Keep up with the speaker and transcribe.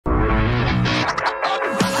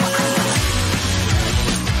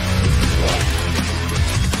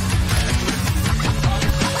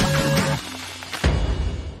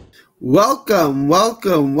Welcome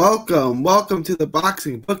to the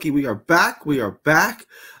Boxing Bookie. We are back.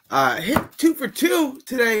 Hit 2 for 2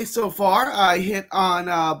 today so far. I hit on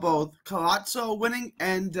both Colazzo winning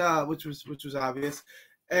and which was obvious,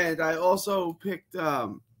 and I also picked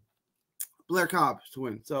Blair Cobb to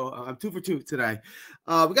win. So I'm 2 for 2 today.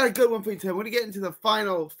 We got a good one for you today. We're going to get into the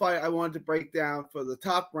final fight I wanted to break down for the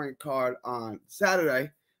top ranked card on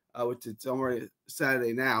Saturday, which it's already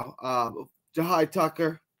Saturday now. Jahi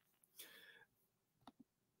Tucker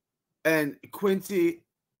and Quincy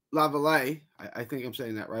Lavallais, I think I'm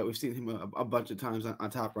saying that right. We've seen him a bunch of times on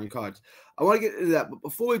top ranked cards. I want to get into that, but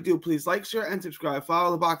before we do, please like, share, and subscribe. Follow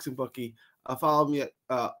the Boxing Bookie. Follow me at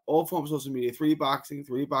all forms of social media,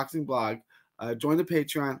 3Boxing blog. Join the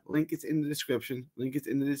Patreon. Link is in the description. Just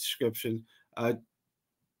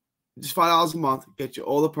 $5 a month. Get you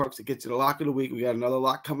all the perks. It gets you the lock of the week. We got another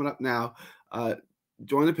lock coming up now.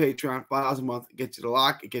 Join the Patreon, $5 a month. It gets you the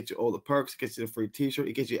lock. It gets you all the perks. It gets you the free t-shirt.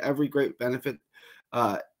 It gets you every great benefit.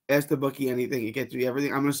 Ask the bookie anything. It gets you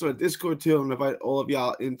everything. I'm going to start a Discord too. I'm going to invite all of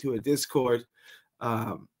y'all into a Discord.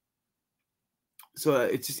 So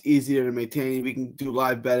it's just easier to maintain. We can do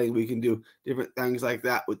live betting. We can do different things like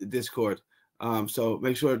that with the Discord. So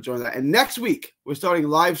make sure to join that. And next week, we're starting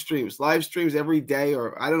live streams every day,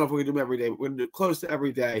 or I don't know if we're going to do them every day, but we're going to do close to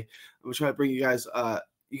every day. I'm going to try to bring you guys,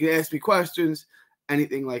 you can ask me questions,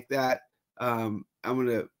 anything like that. I'm going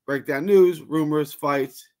to break down news, rumors,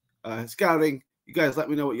 fights, scouting. You guys let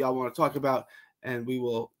me know what y'all want to talk about, and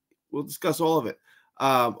we'll discuss all of it.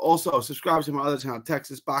 Also, subscribe to my other channel,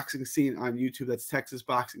 Texas Boxing Scene on YouTube. That's Texas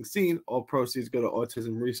Boxing Scene. All proceeds go to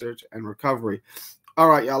autism research and recovery. All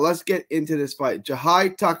right, y'all, let's get into this fight.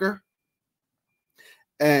 Jahi Tucker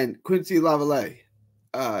and Quincy Lavallais.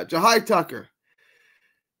 Jahi Tucker,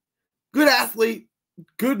 good athlete,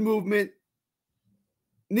 good movement,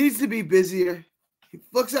 needs to be busier. He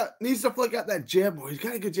needs to flick out that jab more. He's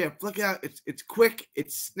got a good jab. Flick it out. It's quick.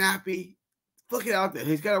 It's snappy. Flick it out there.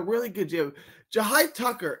 He's got a really good jab. Jahi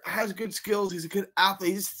Tucker has good skills. He's a good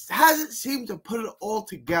athlete. He just hasn't seemed to put it all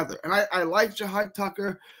together. And I like Jahi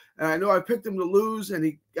Tucker. And I know I picked him to lose, and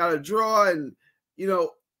he got a draw. And,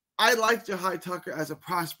 I like Jahi Tucker as a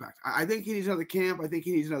prospect. I think he needs another camp. I think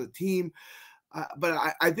he needs another team.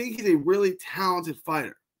 But I think he's a really talented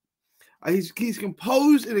fighter. He's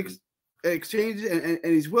composed in exchanges, and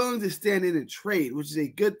he's willing to stand in and trade, which is a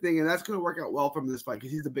good thing, and that's going to work out well for him in this fight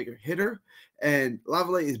because he's the bigger hitter, and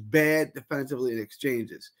Lavallais is bad defensively in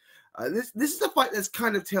exchanges. This is a fight that's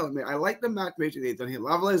kind of tailor-made. I like the matchmaking they've done here.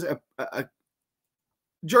 Lavallais is a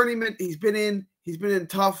journeyman. He's been in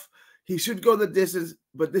tough. He should go the distance,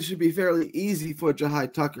 but this should be fairly easy for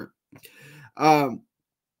Jahi Tucker.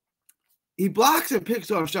 He blocks and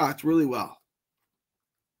picks off shots really well.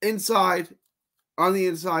 Inside, on the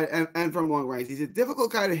inside, and from long range. He's a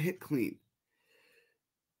difficult guy to hit clean.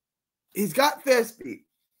 He's got fast feet.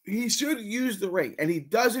 He should use the ring, and he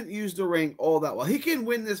doesn't use the ring all that well. He can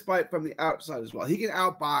win this fight from the outside as well. He can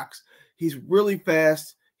outbox. He's really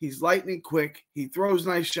fast. He's lightning quick. He throws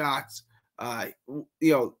nice shots. Lead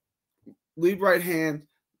right hand,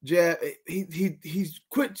 jab. He's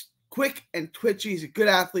quick and twitchy. He's a good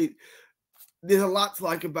athlete. There's a lot to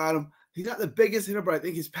like about him. He's not the biggest hitter, but I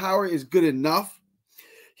think his power is good enough.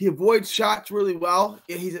 He avoids shots really well.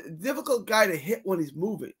 He's a difficult guy to hit when he's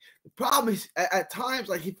moving. The problem is at times,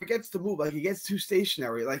 like, he forgets to move. Like, he gets too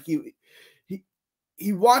stationary. Like, he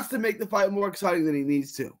wants to make the fight more exciting than he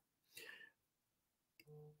needs to.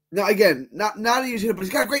 Now, again, not a huge hitter, but he's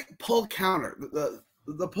got a great pull counter.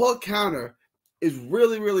 The pull counter is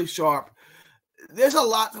really, really sharp. There's a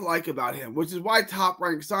lot to like about him, which is why Top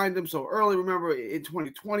Rank signed him so early. Remember, in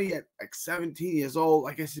 2020, at like 17 years old,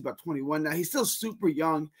 I guess he's about 21 now. He's still super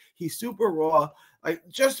young. He's super raw. Like,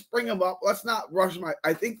 just bring him up. Let's not rush him.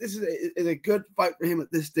 I think this is a good fight for him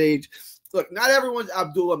at this stage. Look, not everyone's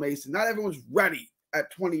Abdullah Mason. Not everyone's ready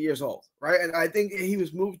at 20 years old, right? And I think he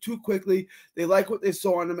was moved too quickly. They like what they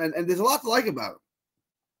saw in him, and there's a lot to like about him.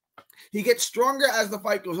 He gets stronger as the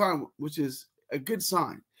fight goes on, which is a good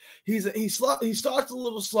sign. He starts a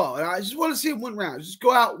little slow, and I just want to see him win rounds. Just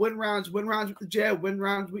go out, win rounds with the jab, win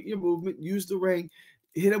rounds with your movement, use the ring,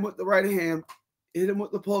 hit him with the right hand, hit him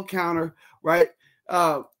with the pull counter, right?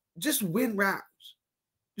 Just win rounds,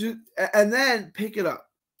 and then pick it up.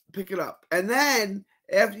 And then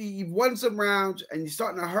after you've won some rounds and you're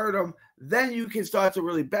starting to hurt him, then you can start to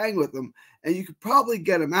really bang with him, and you could probably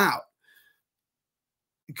get him out.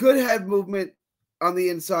 Good head movement on the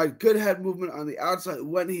inside, good head movement on the outside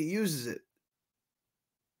when he uses it.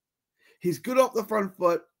 He's good off the front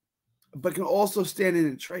foot, but can also stand in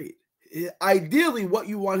and trade. Ideally, what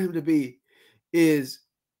you want him to be is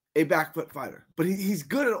a back foot fighter, but he's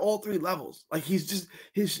good at all three levels. Like he's just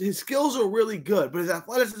his skills are really good, but his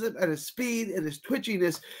athleticism and his speed and his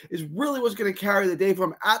twitchiness is really what's going to carry the day for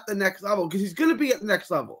him at the next level, because he's going to be at the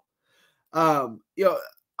next level. You know,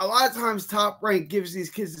 a lot of times Top Rank gives these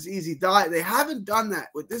kids this easy diet. They haven't done that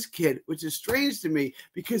with this kid, which is strange to me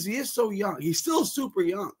because he is so young. He's still super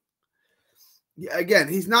young. Again,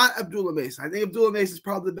 he's not Abdullah Mason. I think Abdullah Mason is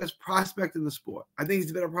probably the best prospect in the sport. I think he's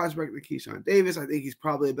a better prospect than Keyshawn Davis. I think he's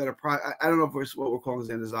probably a better I don't know if what we're calling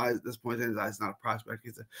Xander Zayas at this point. Xander Zayas is not a prospect.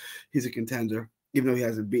 He's a contender, even though he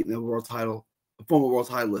hasn't beaten a former world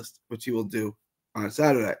titleist, which he will do on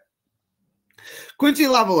Saturday. Quincy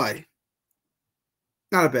Lavallais,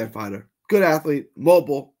 not a bad fighter. Good athlete,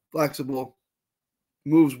 mobile, flexible,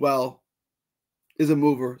 moves well, is a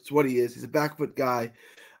mover. It's what he is. He's a back foot guy.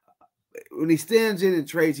 When he stands in and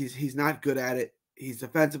trades, he's not good at it. He's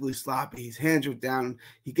defensively sloppy. His hands are down.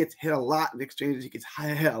 He gets hit a lot in exchanges. He gets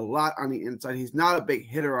hit a lot on the inside. He's not a big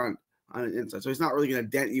hitter on the inside, so he's not really going to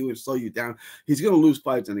dent you and slow you down. He's going to lose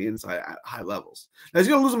fights on the inside at high levels. Now, he's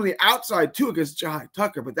going to lose them on the outside, too, against Jahi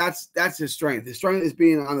Tucker, but that's his strength. His strength is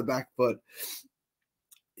being on the back foot.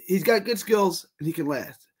 He's got good skills, and he can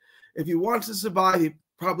last. If he wants to survive, he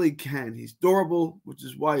probably can. He's durable, which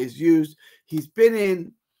is why he's used. He's been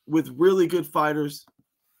in with really good fighters.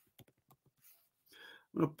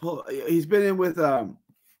 He's been in with Xander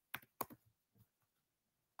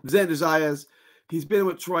Zayas. He's been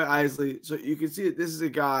with Troy Isley. So you can see that this is a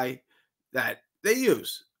guy that they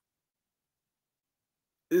use.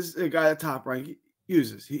 This is a guy that Top Rank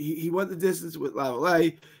uses. He went the distance with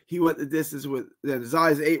Lavallais. He went the distance with Xander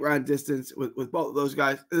Zayas, 8-round distance with both of those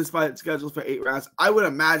guys. This fight is scheduled for 8 rounds. I would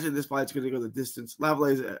imagine this fight's going to go the distance.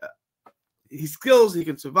 Lavallais, he's skills. He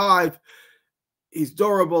can survive. He's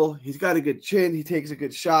durable. He's got a good chin. He takes a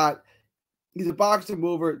good shot. He's a boxer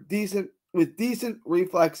mover, with decent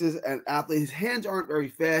reflexes and athlete. His hands aren't very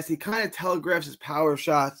fast. He kind of telegraphs his power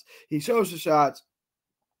shots. He shows the shots.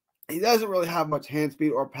 He doesn't really have much hand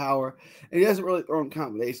speed or power, and he doesn't really throw in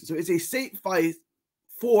combinations. So it's a safe fight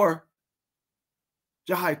for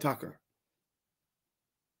Jahi Tucker.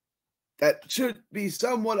 That should be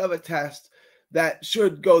somewhat of a test that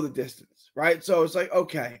should go the distance, right? So it's like,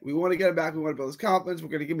 okay, we want to get him back. We want to build his confidence. We're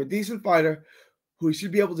going to give him a decent fighter who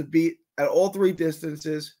should be able to beat at all 3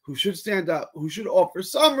 distances, who should stand up, who should offer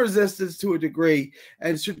some resistance to a degree,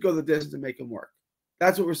 and should go the distance to make him work.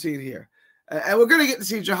 That's what we're seeing here. And we're going to get to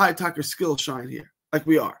see Jahi Tucker's skills shine here, like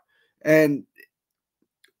we are. And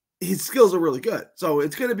his skills are really good. So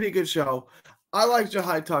it's going to be a good show. I like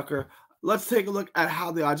Jahi Tucker. Let's take a look at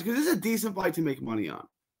how the odds, because this is a decent fight to make money on.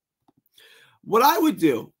 What I would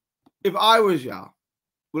do if I was y'all,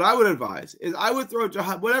 what I would advise is I would throw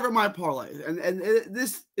Jahi, whatever my parlay is. And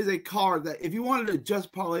this is a card that if you wanted to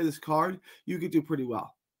just parlay this card, you could do pretty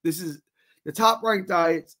well. This is the Top Rank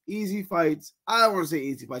diets, easy fights. I don't want to say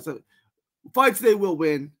easy fights. Fights they will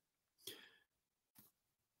win.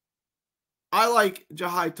 I like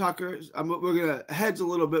Jahi Tucker. We're going to hedge a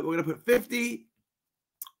little bit. We're going to put 50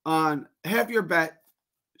 on half your bet.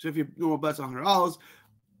 So if your normal bet's $100,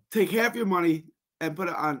 take half your money and put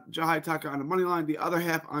it on Jahi Tucker on the money line. The other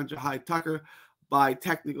half on Jahi Tucker by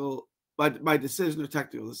decision or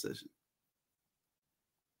technical decision.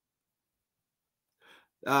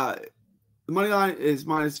 The money line is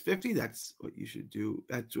minus 50. That's what you should do.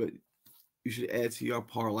 That's what you should add to your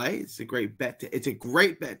parlay. It's a great bet to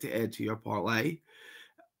add to your parlay.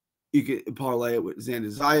 You can parlay it with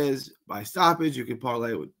Xander Zayas by stoppage. You can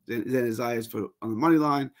parlay it with Xander Zayas on the money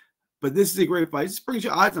line. But this is a great fight. Just brings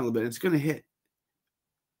your odds down a little bit. It's going to hit.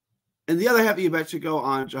 And the other half of your bet should go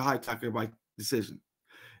on Jahi Tucker by decision.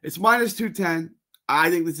 It's minus 210. I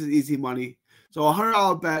think this is easy money. So a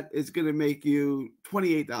 $100 bet is going to make you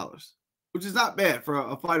 $28, which is not bad for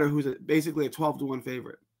a fighter who's basically a 12-1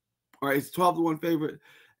 favorite. All right, it's 12-1 favorite,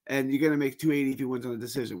 and you're going to make $280 if he wins on a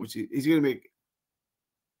decision, which he's going to make.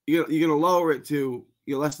 You're going to lower it to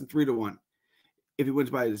less than 3-1 if he wins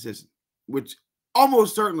by a decision, which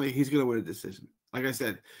almost certainly he's going to win a decision. Like I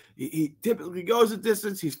said, he typically goes a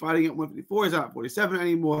distance. He's fighting at 154. He's not at 47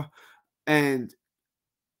 anymore, and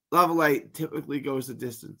Lavallais typically goes the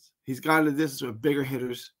distance. He's gone the distance with bigger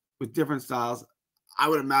hitters with different styles. I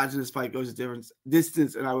would imagine this fight goes a different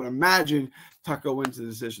distance, and I would imagine Tucker wins the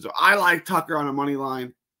decision. So I like Tucker on a money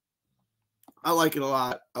line. I like it a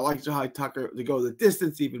lot. I like Jahi Tucker to go the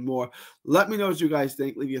distance even more. Let me know what you guys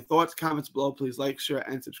think. Leave your thoughts, comments below. Please like, share,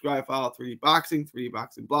 and subscribe. Follow 3D Boxing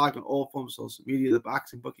blog on all forms of social media. The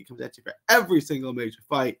Boxing Bookie comes at you for every single major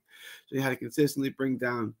fight. So you had to consistently bring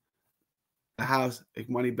down the house, make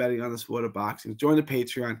money betting on the sport of boxing. Join the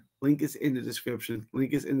Patreon. Link is in the description.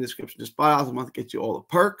 Just $5 a month gets you all the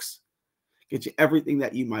perks, get you everything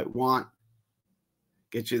that you might want,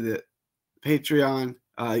 get you the Patreon.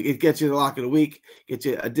 It gets you the lock of the week, get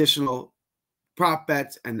you additional prop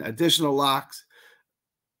bets and additional locks,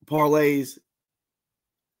 parlays,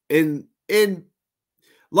 in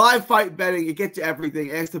live fight betting. It gets you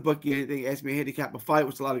everything. Ask the bookie anything. Ask me to handicap a fight,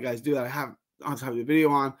 which a lot of guys do that I have on top of the video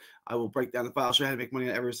on. I will break down the file, show you how to make money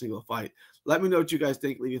on every single fight. Let me know what you guys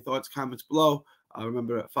think. Leave your thoughts, comments below.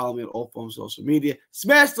 Remember to follow me on all forms of social media.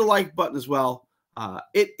 Smash the like button as well.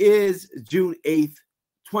 It is June 8th,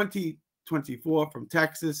 2024, from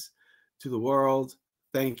Texas to the world.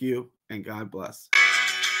 Thank you, and God bless.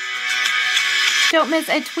 Don't miss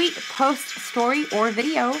a tweet, post, story, or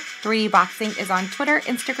video. 3D Boxing is on Twitter,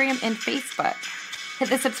 Instagram, and Facebook. Hit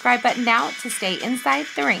the subscribe button now to stay inside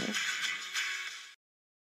the ring.